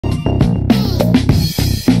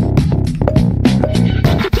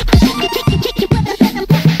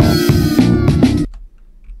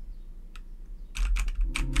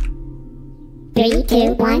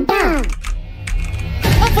2, 1, go!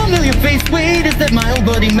 A familiar face, wait, is that my old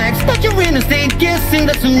buddy Max? But you're in a state guessing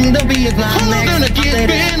that soon there'll be a climax. Hold on again,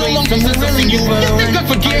 been a long time since I've seen you. You think I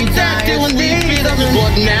forget that day when we beat up?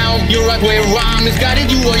 But now, you're right where I misguided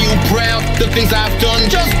you. Are you proud? The things I've done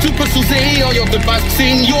just to pursue, say all your goodbyes.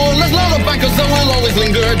 Sing your last lullaby, cause I will always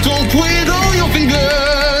linger. Don't twiddle your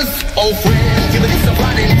fingers. Oh friend, you're the instant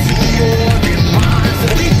right into your demise. The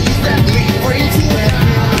things that we bring to life.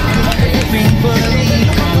 Everything but me,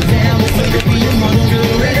 calm down, listen to be a monster.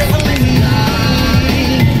 Ready for me,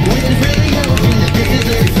 which is really your thing, this is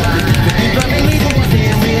a sign. You're driving me to what's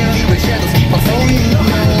in real. Even shadows keep us Oh, you know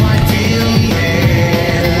how I deal,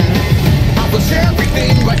 yeah. I'll push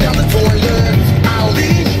everything right down the toilet. I'll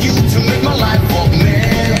leave you to make my life a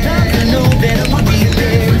mess. Sometimes I know that I won't be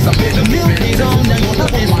there. The milk is on, now you'll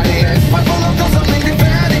love my ass. My phone up goes up, make it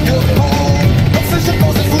bad and good home. Obsession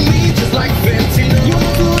poses for me just like fentanyl. You're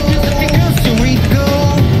good, just a finger, so we go.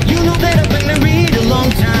 You know that I've been married a long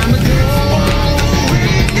time ago.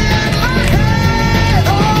 Wondering in my head,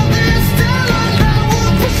 all this talent I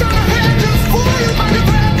would push on ahead just for you. Might have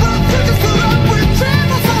had but we're just put up with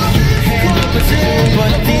travels on this Hand up a soul,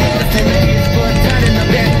 but this and this, but tied in the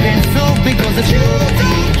back pencil because it's you.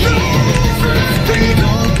 They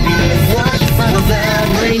don't need Watch finals that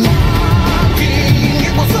ring. mocking.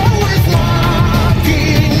 It was always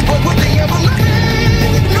mocking, but would they ever let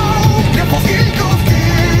it go? Their false goes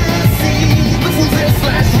dizzy. The fools there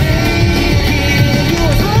slash You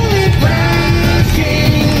was only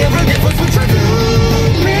flashing. every difference we try to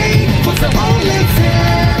make puts the only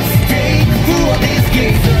test. Take through all these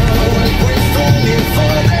gates of brimstone in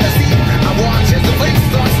for that I see. I watch as the flames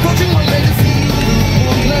start scorching my legacy.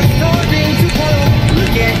 Let's start into flow.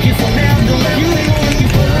 Look at you so now, don't let you know you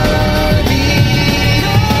buddy.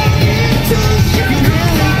 To You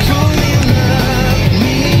really truly love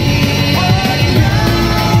me.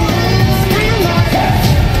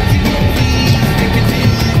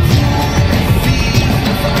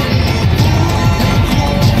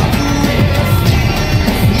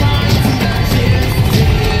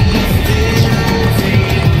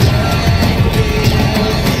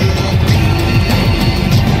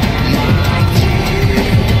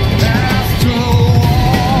 After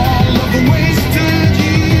all of the wasted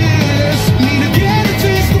years, need to get a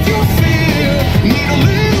taste of your fear, need a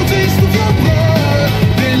little taste of your blood,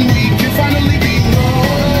 then we can finally be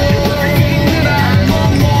one. Everything that I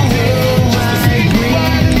long for, just to say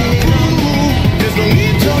goodbye and approve. There's no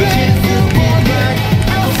need to beg for back.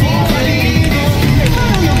 I'll see what it is.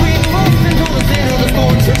 You're reinforced and told us that all the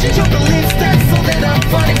score. Switching your beliefs, that's all that I'm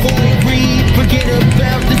fighting for. Agree, forget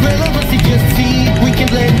about this relevancy, just see. We can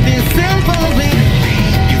blend this simply.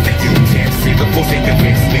 You think you can't see the force that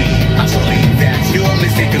convince me? I believe that you're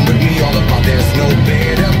mistaken with me. All about there's no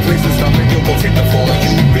better place to stop and you'll both hit the fall.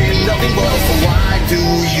 You've been nothing but so why do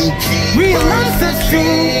you keep Realize that's true.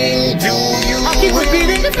 persisting? Do you I keep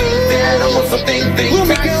repeating the thing. that I want something We'll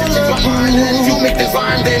make back? our Change my love mind and cool. you make this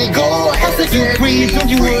rhyme, then go ahead. I'll set you free, don't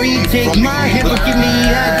you worry, take my hand, forgive me,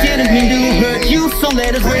 I didn't mean to hurt you, so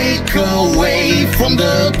let us break away from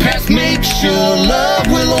the past, make sure love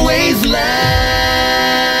will always last.